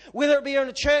position, whether it be in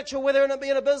a church or whether it be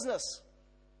in a business.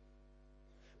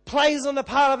 Plays on the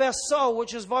part of our soul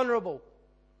which is vulnerable.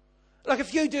 Like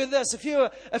if you do this, if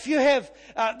you have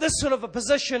this sort of a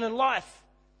position in life,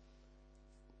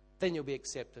 then you'll be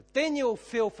accepted. Then you'll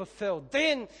feel fulfilled.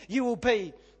 Then you will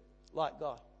be like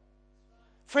God.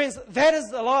 Friends, that is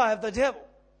the lie of the devil.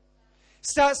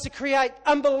 Starts to create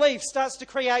unbelief, starts to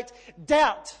create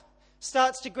doubt,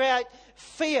 starts to create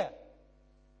fear.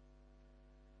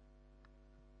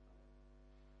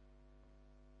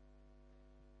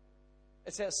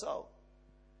 It's our soul.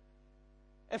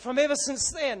 And from ever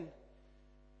since then,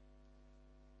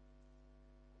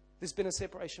 there's been a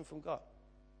separation from God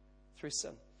through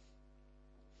sin.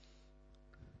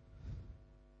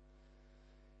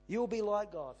 You'll be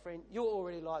like God, friend. You're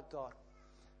already like God.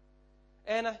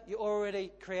 Anna, you're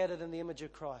already created in the image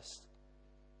of Christ.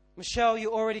 Michelle,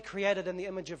 you're already created in the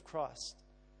image of Christ.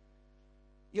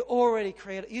 You're already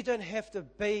created. You don't have to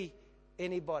be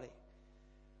anybody.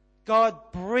 God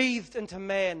breathed into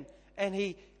man and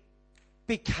he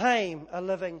became a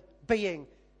living being.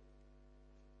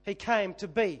 He came to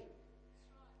be.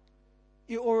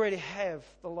 You already have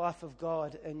the life of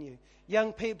God in you.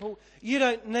 Young people, you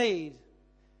don't need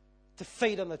to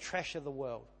feed on the trash of the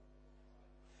world.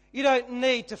 You don't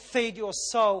need to feed your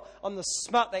soul on the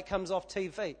smut that comes off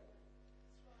TV.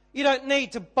 You don't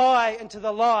need to buy into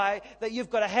the lie that you've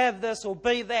got to have this or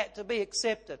be that to be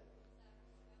accepted.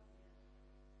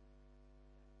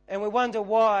 And we wonder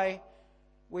why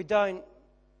we don't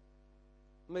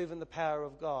move in the power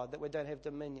of God, that we don't have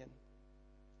dominion.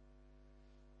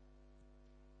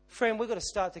 Friend, we've got to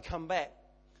start to come back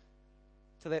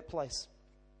to that place.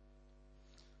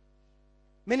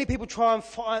 Many people try and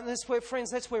find, that's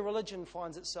where religion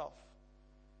finds itself.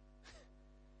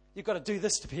 You've got to do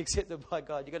this to be accepted by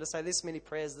God. You've got to say this many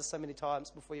prayers this so many times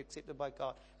before you're accepted by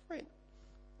God. Friend,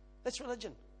 that's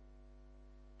religion.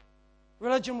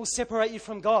 Religion will separate you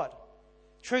from God.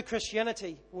 True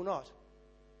Christianity will not.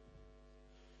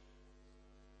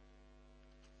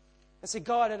 And so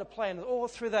God had a plan. All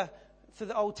through the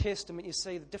Old Testament, you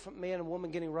see the different men and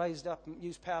women getting raised up and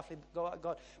used powerfully by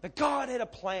God. But God had a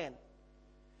plan.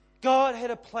 God had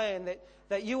a plan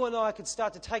that you and I could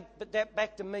start to take that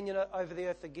back dominion over the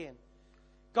earth again.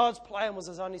 God's plan was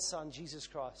His only Son, Jesus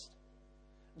Christ.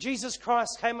 Jesus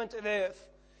Christ came into the earth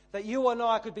that you and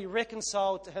I could be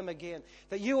reconciled to Him again.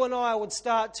 That you and I would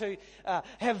start to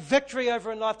have victory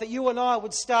over in life. That you and I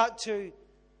would start to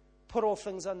put all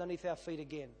things underneath our feet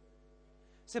again.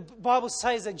 So the Bible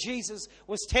says that Jesus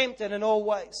was tempted in all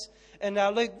ways. In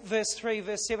Luke verse 3,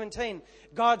 verse 17,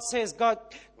 God says,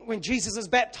 when Jesus is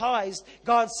baptized,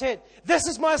 God said, "This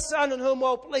is my Son in whom I'm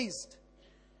well pleased."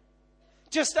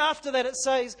 Just after that it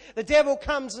says, the devil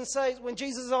comes and says, when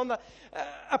Jesus is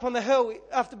up on the hill,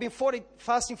 after being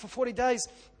fasting for 40 days,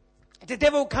 the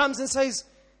devil comes and says,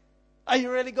 "Are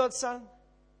you really God's Son?"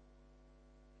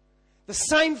 The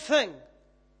same thing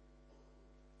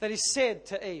that He said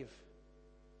to Eve.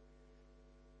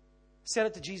 Said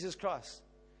it to Jesus Christ.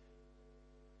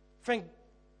 Friend,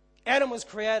 man was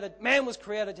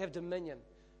created to have dominion.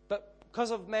 But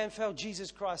because of man fell,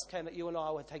 Jesus Christ came that you and I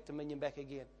would take dominion back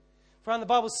again. Friend, the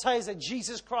Bible says that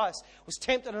Jesus Christ was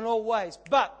tempted in all ways.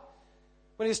 But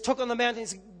when He was took on the mountain,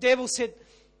 the devil said,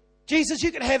 "Jesus,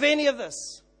 you can have any of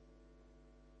this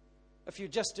if you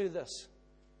just do this."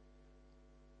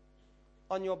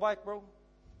 On your bike, bro.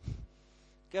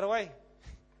 Get away.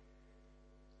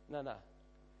 No.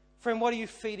 Friend, what are you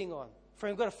feeding on?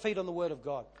 Friend, we've got to feed on the Word of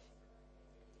God.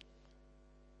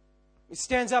 He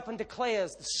stands up and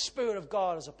declares, "The Spirit of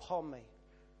God is upon me."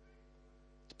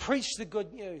 To preach the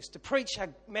good news. To preach how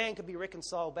man can be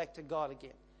reconciled back to God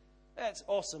again. That's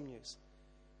awesome news.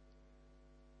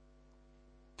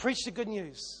 Preach the good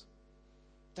news.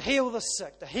 To heal the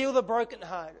sick. To heal the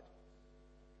brokenhearted.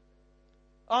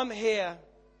 I'm here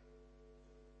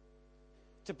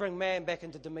to bring man back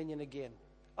into dominion again.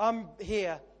 I'm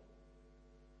here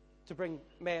to bring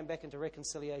man back into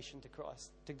reconciliation to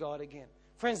Christ, to God again.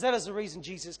 Friends, that is the reason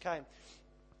Jesus came.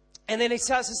 And then He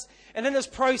starts this, and in this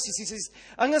process He says,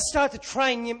 I'm going to start to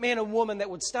train men and women that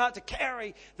would start to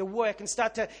carry the work and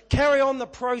start to carry on the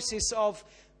process of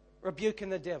rebuking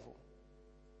the devil.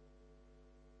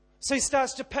 So He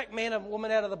starts to pick men and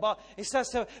women out of the Bible. He starts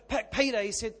to pick Peter.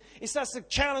 He starts to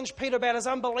challenge Peter about his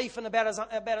unbelief and about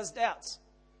his doubts.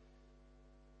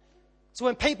 So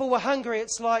when people were hungry,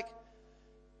 it's like,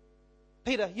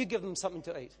 "Peter, you give them something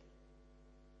to eat."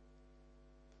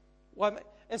 Why?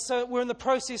 And so we're in the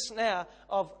process now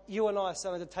of you and I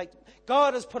starting to take...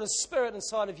 God has put His Spirit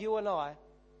inside of you and I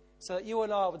so that you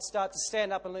and I would start to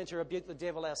stand up and learn to rebuke the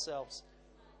devil ourselves.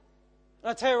 And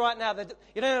I tell you right now, that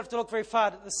you don't have to look very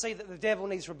far to see that the devil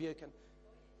needs rebuking.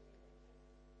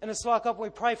 And it's like we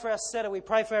pray for our city, we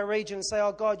pray for our region and say,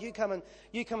 "Oh God, you come and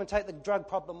take the drug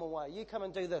problem away. You come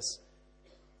and do this."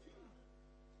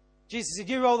 Jesus said,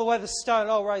 "You roll away the stone,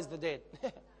 I'll raise the dead."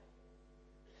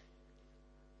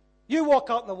 You walk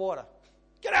out in the water.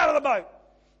 Get out of the boat.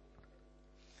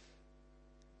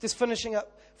 Just finishing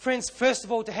up. Friends, first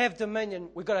of all, to have dominion,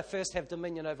 we've got to first have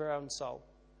dominion over our own soul.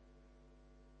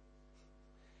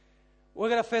 We're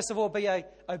going to first of all be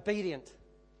obedient.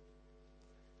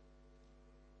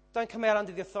 Don't come out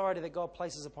under the authority that God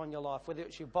places upon your life, whether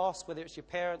it's your boss, whether it's your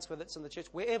parents, whether it's in the church,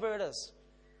 wherever it is.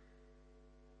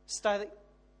 Stay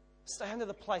under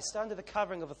the place, stay under the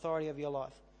covering of authority of your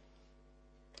life.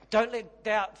 Don't let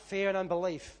doubt, fear, and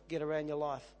unbelief get around your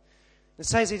life. It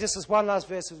says here, just this one last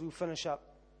verse as we finish up.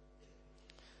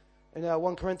 In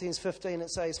 1 Corinthians 15 it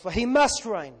says, "For He must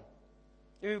reign."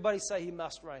 Everybody say, He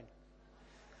must reign.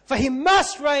 "For He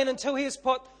must reign until He has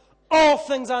put all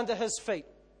things under His feet."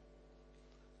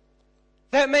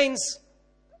 That means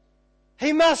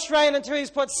He must reign until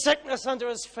He's put sickness under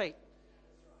His feet.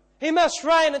 He must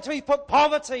reign until He put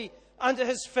poverty under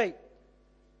His feet.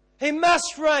 He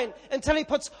must reign until He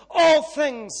puts all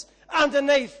things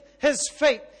underneath His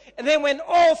feet. And then when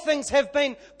all things have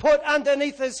been put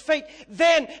underneath His feet,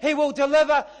 then He will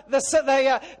deliver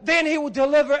then He will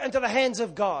deliver it into the hands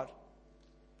of God.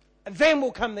 And then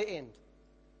will come the end.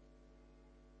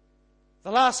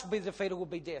 The last will be defeated, will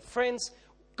be death. Friends,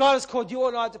 God has called you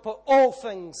and I to put all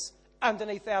things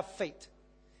underneath our feet.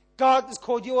 God has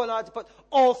called you and I to put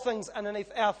all things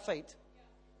underneath our feet.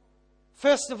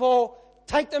 First of all,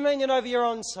 take dominion over your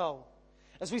own soul.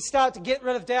 As we start to get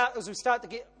rid of doubt, as we start to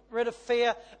get rid of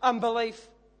fear, unbelief,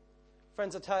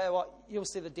 friends, I tell you what, you'll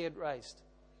see the dead raised.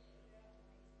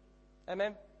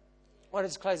 Amen? Why don't we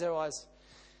just close our eyes,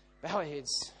 bow our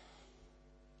heads.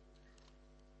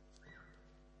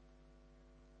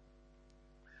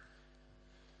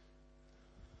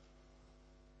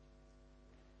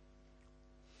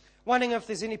 Wondering if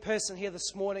there's any person here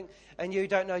this morning and you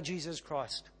don't know Jesus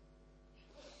Christ.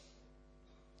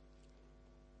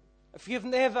 If you've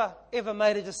never, ever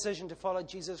made a decision to follow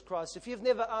Jesus Christ, if you've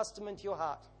never asked Him into your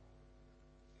heart,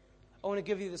 I want to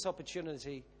give you this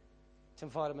opportunity to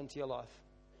invite Him into your life.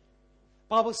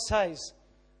 The Bible says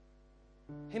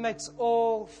He makes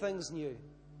all things new.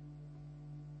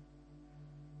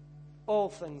 All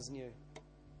things new.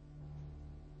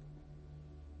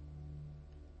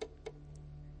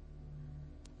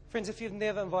 Friends, if you've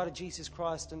never invited Jesus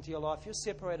Christ into your life, you're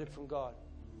separated from God.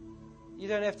 You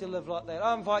don't have to live like that.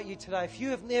 I invite you today, if you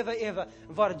have never, ever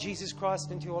invited Jesus Christ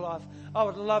into your life, I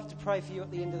would love to pray for you at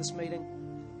the end of this meeting.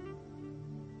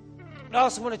 I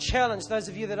also want to challenge those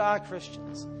of you that are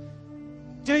Christians.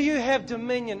 Do you have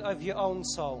dominion over your own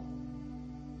soul?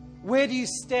 Where do you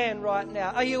stand right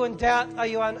now? Are you in doubt? Are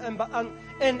you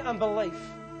in unbelief?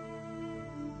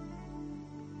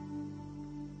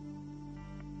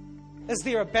 Is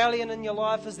there rebellion in your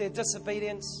life? Is there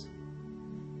disobedience?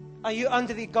 Are you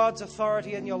under the God's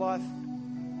authority in your life?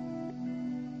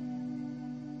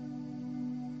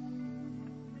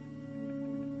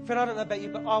 Friend, I don't know about you,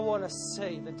 but I want to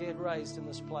see the dead raised in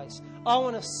this place. I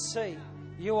want to see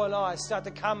you and I start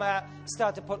to come out,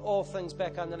 start to put all things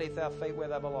back underneath our feet where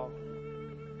they belong.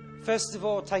 First of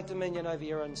all, take dominion over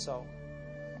your own soul.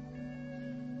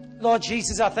 Lord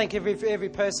Jesus, I thank every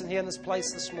person here in this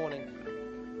place this morning.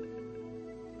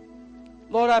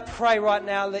 Lord, I pray right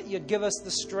now that You'd give us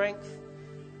the strength,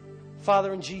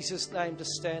 Father, in Jesus' name, to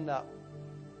stand up.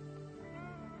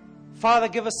 Father,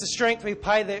 give us the strength, we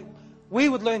pray, that we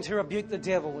would learn to rebuke the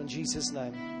devil in Jesus'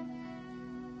 name.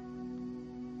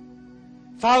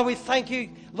 Father, we thank You,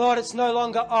 Lord, it's no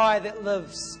longer I that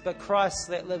lives, but Christ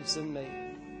that lives in me.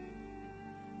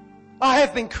 I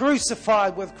have been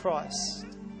crucified with Christ.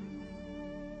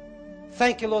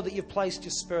 Thank You, Lord, that You've placed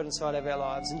Your Spirit inside of our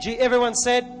lives. And everyone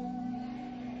said...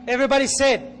 Everybody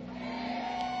said,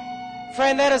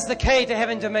 friend, that is the key to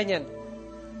having dominion.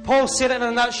 Paul said it in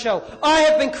a nutshell. I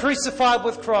have been crucified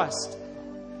with Christ.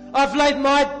 I've laid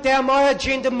down my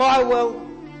agenda, my will.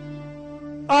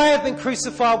 I have been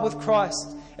crucified with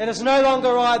Christ. And it's no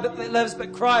longer I that lives,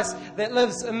 but Christ that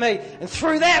lives in me. And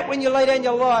through that, when you lay down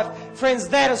your life, friends,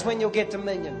 that is when you'll get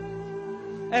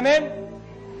dominion. Amen?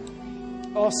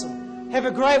 Awesome. Have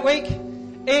a great week.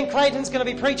 Ian Clayton's going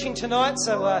to be preaching tonight,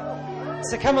 so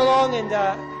come along, and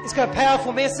he's got a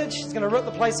powerful message. He's going to rip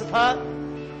the place apart.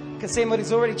 You can see him, but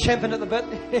he's already champing at the bit.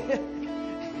 Hey,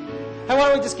 why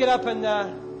don't we just get up and...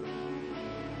 I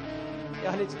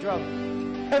need to drum.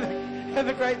 Have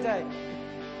a great day.